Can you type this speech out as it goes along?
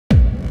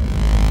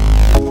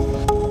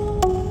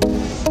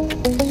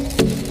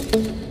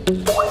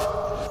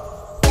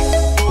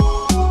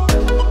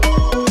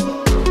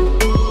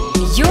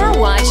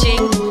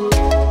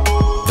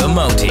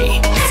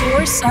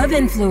of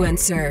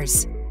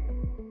influencers.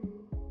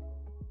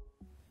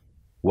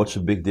 What's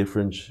the big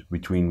difference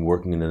between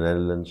working in the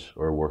Netherlands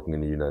or working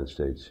in the United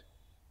States?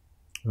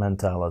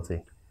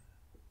 Mentality.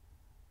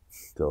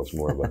 Tell us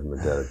more about the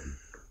mentality.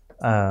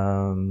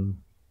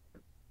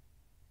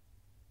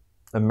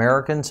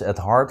 Americans at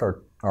heart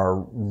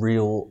are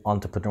real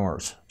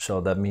entrepreneurs.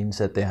 So that means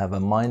that they have a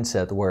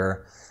mindset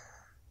where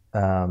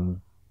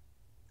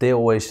they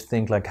always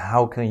think like,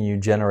 how can you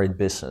generate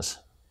business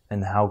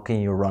and how can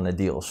you run a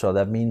deal? So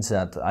that means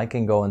that I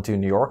can go into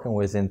New York and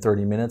within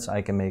 30 minutes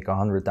I can make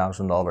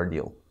 $100,000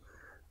 deal.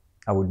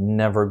 I would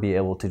never be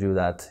able to do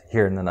that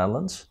here in the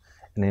Netherlands.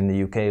 And in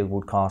the UK it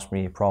would cost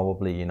me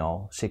probably,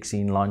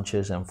 16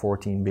 lunches and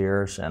 14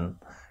 beers and,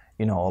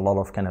 a lot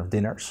of kind of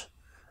dinners.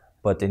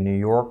 But in New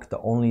York, the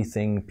only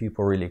thing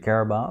people really care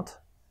about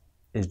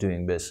is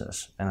doing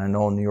business. And I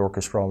know New York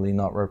is probably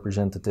not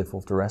representative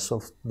of the rest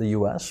of the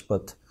US,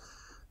 but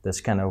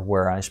that's kind of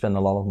where I spend a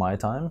lot of my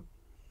time.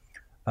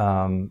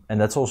 And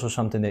that's also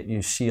something that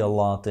you see a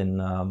lot in,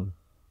 on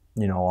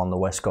the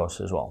West Coast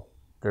as well.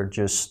 They're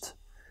just,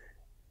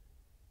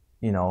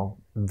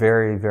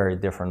 very, very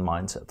different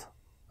mindset.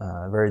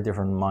 Very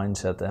different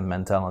mindset and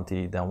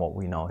mentality than what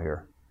we know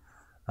here.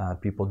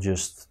 People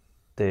just,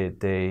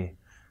 they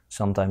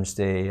sometimes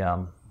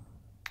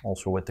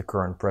also with the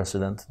current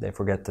president, they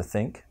forget to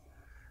think,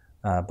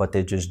 but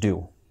they just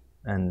do.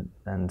 And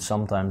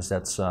sometimes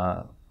that's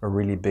a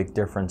really big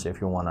difference if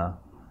you want to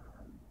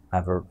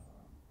have a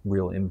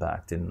real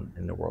impact in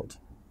the world.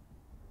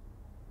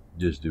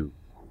 Just do.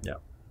 Yeah,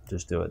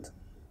 just do it.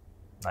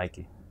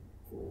 Nike.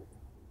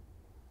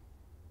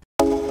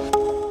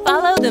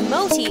 Follow the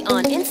Moti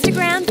on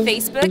Instagram,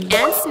 Facebook,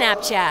 and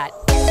Snapchat.